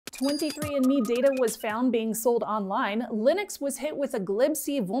23andMe data was found being sold online, Linux was hit with a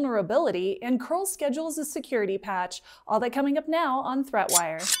Glibc vulnerability, and curl schedules a security patch. All that coming up now on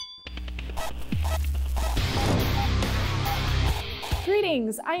ThreatWire.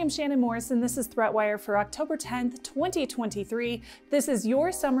 Greetings, I am Shannon Morse and this is ThreatWire for October 10th, 2023. This is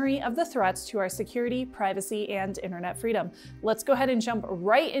your summary of the threats to our security, privacy, and internet freedom. Let's go ahead and jump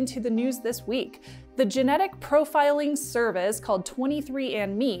right into the news this week. The genetic profiling service called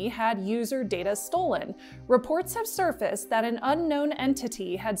 23andMe had user data stolen. Reports have surfaced that an unknown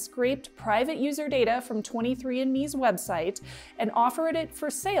entity had scraped private user data from 23andMe's website and offered it for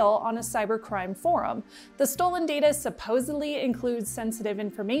sale on a cybercrime forum. The stolen data supposedly includes sensitive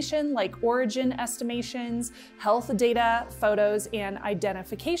information like origin estimations, health data, photos, and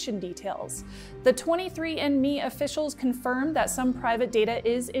identification details. The 23andMe officials confirmed that some private data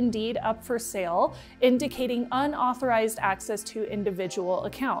is indeed up for sale, indicating unauthorized access to individual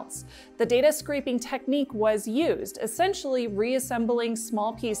accounts. The data scraping technique was used, essentially reassembling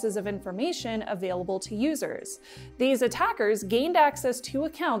small pieces of information available to users. These attackers gained access to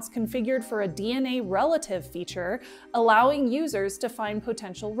accounts configured for a DNA relative feature, allowing users to find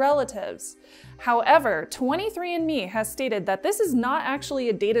potential relatives. However, 23andMe has stated that this is not actually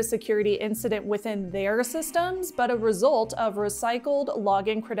a data security incident within their systems, but a result of recycled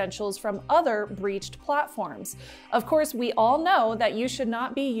login credentials from other breached platforms. Of course, we all know that you should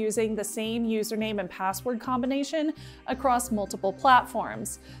not be using the same username and password combination across multiple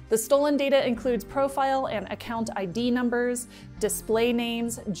platforms. The stolen data includes profile and account ID numbers, display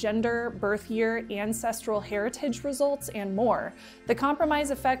names, gender, birth year, ancestral heritage results, and more. The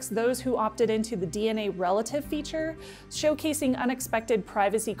compromise affects those who opted into the DNA relative feature, showcasing unexpected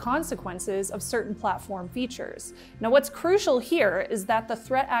privacy consequences of certain platform features. Now, what's crucial here is that the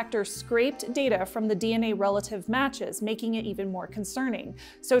threat actor scraped data from the DNA relative matches, making it even more concerning.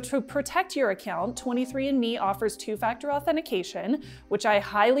 So to protect your account, 23andMe offers two-factor authentication, which I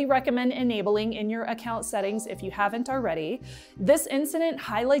highly recommend enabling in your account settings if you haven't already. This incident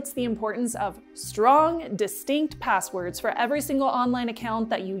highlights the importance of strong, distinct passwords for every single online account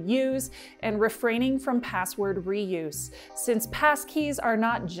that you use and refraining from password reuse. Since passkeys are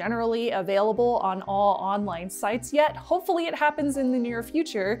not generally available on all online sites yet, hopefully it happens in the near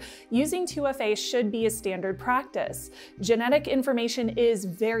future, using 2FA should be a standard practice. Genetic information is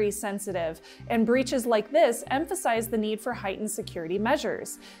very sensitive, and breaches like this emphasize the need for heightened security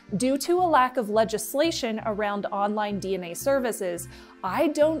measures. Due to a lack of legislation around online DNA services, I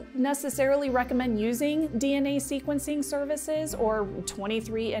don't necessarily recommend using DNA sequencing services or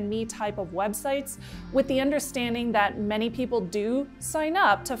 23andMe type of websites, with the understanding that many people do sign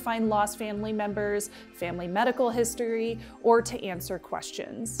up to find lost family members, family medical history, or to answer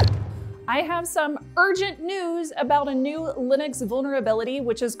questions. I have some urgent news about a new Linux vulnerability,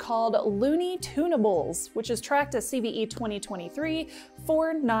 which is called Looney Tunables, which is tracked as CVE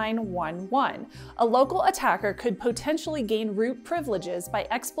 2023-4911. A local attacker could potentially gain root privileges by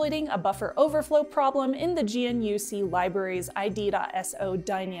exploiting a buffer overflow problem in the GNUC library's id.so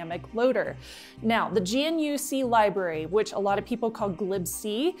dynamic loader. Now, the GNUC library, which a lot of people call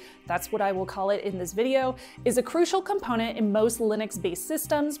Glibc, that's what I will call it in this video, is a crucial component in most Linux-based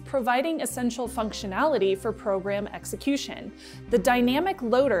systems, providing essential functionality for program execution. The dynamic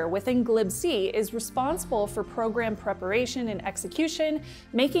loader within Glibc is responsible for program preparation and execution,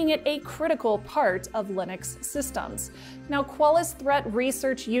 making it a critical part of Linux systems. Now, Qualys Threat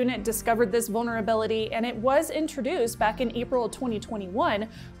Research Unit discovered this vulnerability, and it was introduced back in April 2021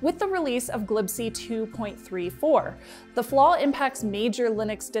 with the release of Glibc 2.34. The flaw impacts major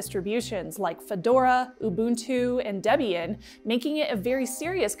Linux distributions like Fedora, Ubuntu, and Debian, making it a very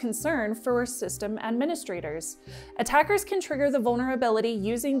serious concern for system administrators. Attackers can trigger the vulnerability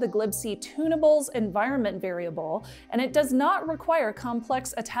using the Glibc tunables environment variable, and it does not require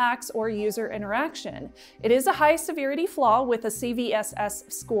complex attacks or user interaction. It is a high severity flaw with a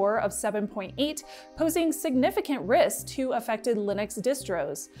CVSS score of 7.8, posing significant risk to affected Linux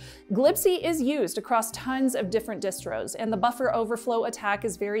distros. Glibc is used across tons of different distros, and the buffer overflow attack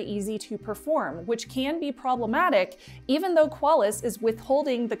is very easy to perform, which can be problematic even though Qualys is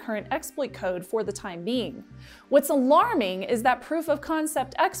withholding the current exploit code for the time being. What's alarming is that proof of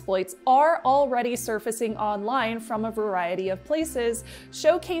concept exploits are already surfacing online from a variety of places, messages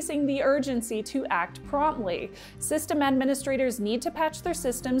showcasing the urgency to act promptly. System administrators need to patch their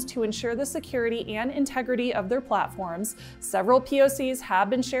systems to ensure the security and integrity of their platforms. Several POCs have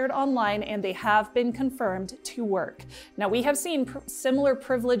been shared online and they have been confirmed to work. Now, we have seen similar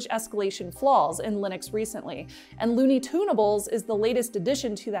privilege escalation flaws in Linux recently, and Looney Tunables is the latest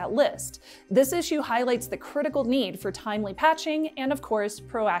addition to that list. This issue highlights the critical need for timely patching and, of course,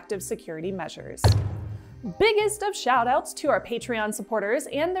 proactive security measures. Biggest of shout outs to our Patreon supporters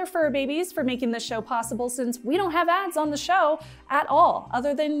and their fur babies for making this show possible, since we don't have ads on the show at all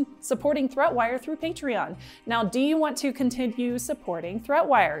other than supporting ThreatWire through Patreon. Now, do you want to continue supporting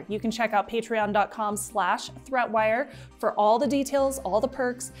ThreatWire? You can check out patreon.com/ThreatWire for all the details, all the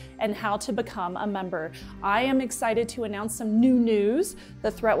perks, and how to become a member. I am excited to announce some new news.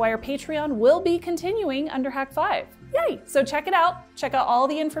 The ThreatWire Patreon will be continuing under Hack 5. Yay! So check it out. Check out all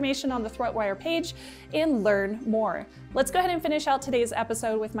the information on the ThreatWire page and learn more. Let's go ahead and finish out today's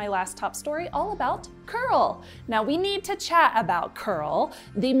episode with my last top story, all about curl. Now, we need to chat about curl.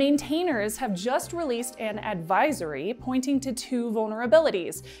 The maintainers have just released an advisory pointing to two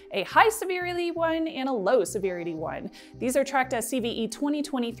vulnerabilities, a high severity one and a low severity one. These are tracked as CVE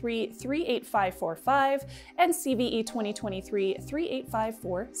 2023-38545 and CVE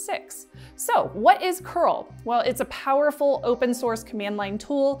 2023-38546. So what is curl? Well, it's a powerful open source command line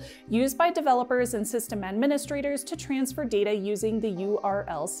tool used by developers and system administrators to transfer data using the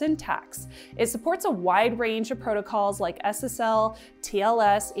URL syntax. It supports a wide range of protocols like SSL,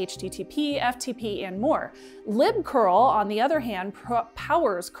 TLS, HTTP, FTP, and more. libcurl, on the other hand,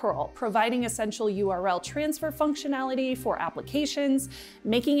 powers curl, providing essential URL transfer functionality for applications,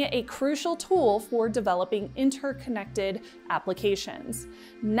 making it a crucial tool for developing interconnected applications.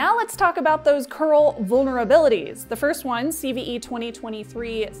 Now let's talk about those curl vulnerabilities. The first one, CVE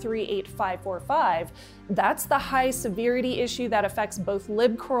 2023-38545, that's the high severity issue that affects both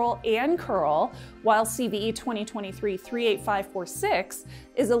libcurl and curl, while CVE 2023-38546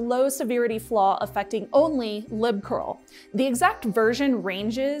 is a low severity flaw affecting only libcurl. The exact version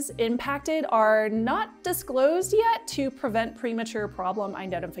ranges impacted are not disclosed yet to prevent premature problem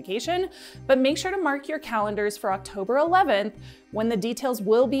identification, but make sure to mark your calendars for October 11th when the details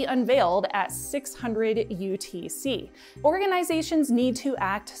will be unveiled at 600 UTC. Organizations need to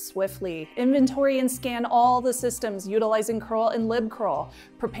act swiftly, inventory and scan all the systems utilizing curl and libcurl,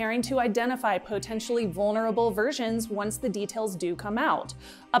 preparing to identify potentially vulnerable versions once the details do come out.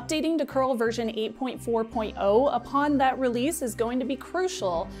 Updating to curl version 8.4.0 upon that release is going to be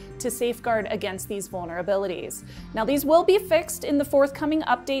crucial to safeguard against these vulnerabilities. Now, these will be fixed in the forthcoming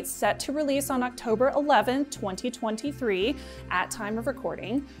updates set to release on October 11th, 2023 at time of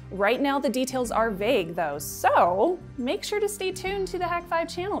recording. Right now, the details are vague though, so make sure to stay tuned to the Hack 5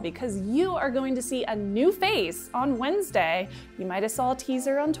 channel because you are going to see a new face on Wednesday. You might have saw a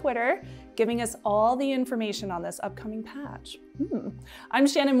teaser on Twitter giving us all the information on this upcoming patch. I'm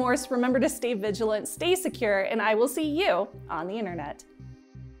Shannon Morse. Remember to stay vigilant, stay secure, and I will see you on the internet.